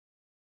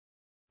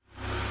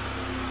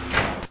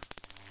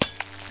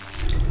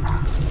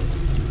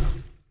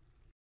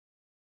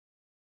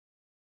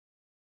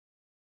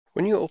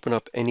When you open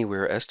up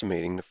Anywhere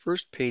Estimating, the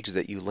first page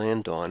that you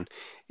land on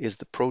is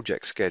the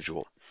project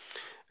schedule.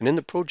 And in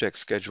the project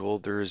schedule,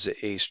 there's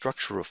a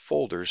structure of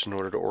folders in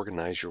order to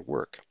organize your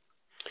work.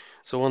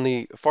 So on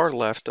the far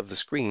left of the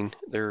screen,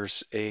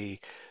 there's a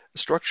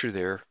structure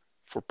there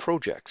for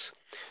projects.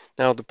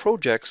 Now the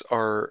projects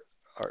are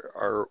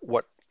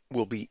what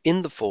will be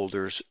in the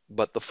folders,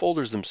 but the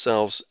folders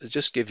themselves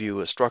just give you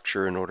a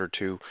structure in order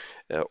to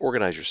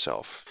organize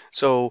yourself.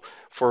 So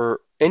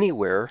for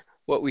Anywhere,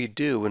 what we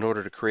do in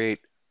order to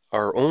create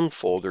our own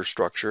folder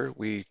structure,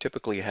 we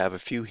typically have a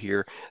few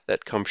here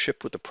that come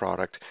shipped with the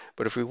product,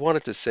 but if we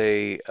wanted to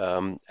say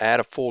add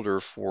a folder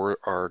for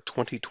our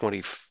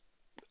 2020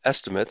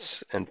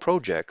 estimates and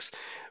projects,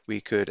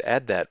 we could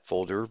add that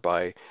folder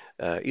by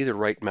either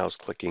right mouse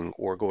clicking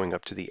or going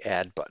up to the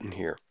add button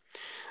here.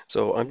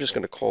 So I'm just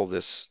going to call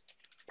this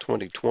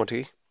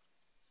 2020,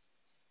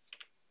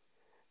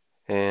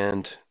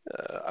 and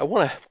I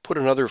want to put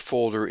another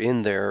folder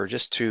in there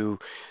just to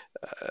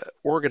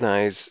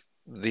organize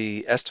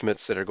the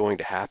estimates that are going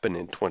to happen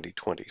in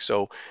 2020.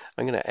 So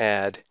I'm going to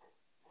add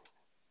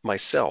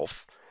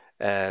myself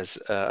as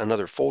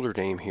another folder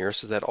name here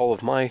so that all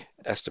of my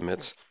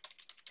estimates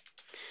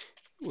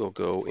will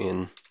go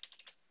in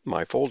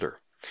my folder.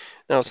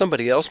 Now,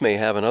 somebody else may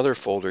have another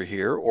folder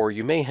here, or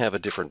you may have a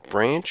different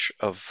branch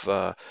of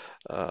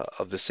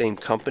the same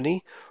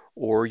company,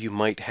 or you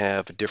might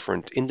have a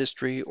different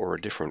industry or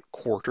a different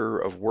quarter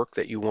of work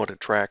that you want to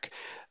track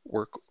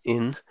work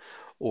in,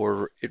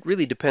 or it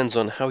really depends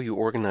on how you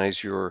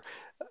organize your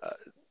uh,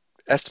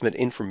 estimate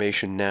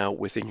information now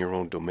within your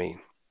own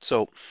domain.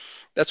 So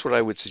that's what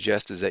I would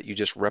suggest, is that you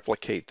just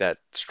replicate that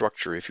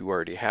structure if you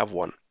already have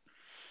one.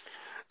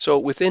 So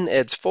within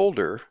Ed's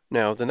folder,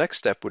 now the next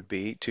step would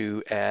be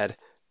to add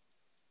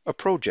a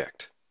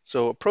project.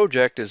 So a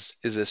project is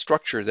a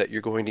structure that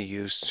you're going to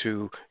use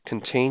to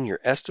contain your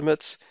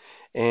estimates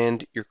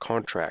and your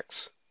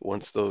contracts.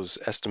 Once those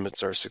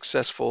estimates are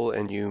successful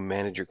and you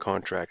manage your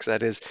contracts,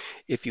 that is,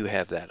 if you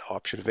have that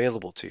option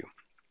available to you.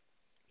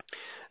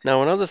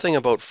 Now, another thing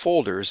about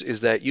folders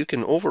is that you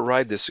can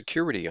override the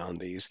security on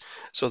these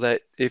so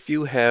that if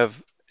you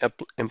have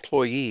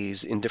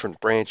employees in different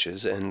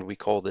branches, and we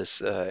call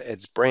this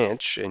Ed's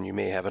branch, and you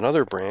may have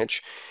another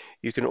branch,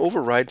 you can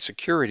override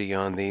security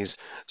on these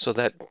so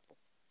that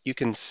you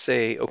can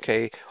say,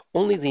 okay,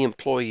 only the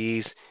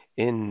employees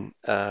in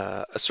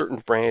a certain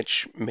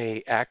branch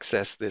may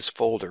access this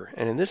folder.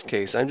 And in this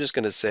case, I'm just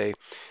going to say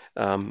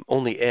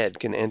only Ed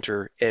can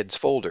enter Ed's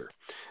folder.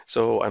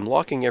 So I'm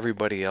locking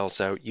everybody else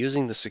out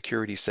using the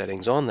security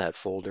settings on that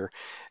folder,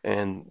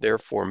 and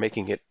therefore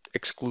making it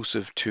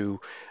exclusive to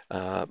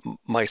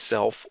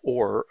myself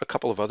or a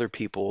couple of other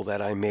people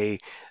that I may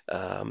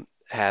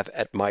have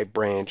at my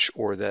branch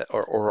or that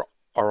or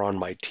are on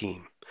my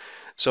team.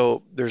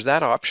 So there's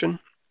that option.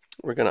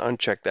 We're going to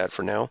uncheck that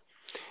for now.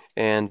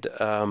 And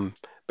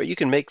but you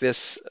can make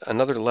this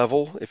another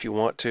level if you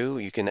want to.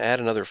 You can add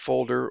another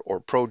folder or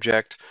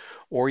project,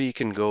 or you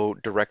can go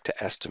direct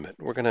to estimate.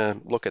 We're going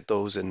to look at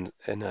those in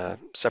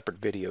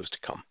separate videos to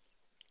come.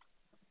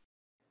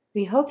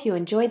 We hope you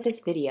enjoyed this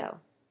video.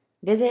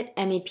 Visit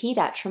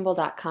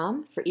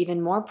mep.trimble.com for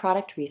even more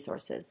product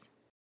resources.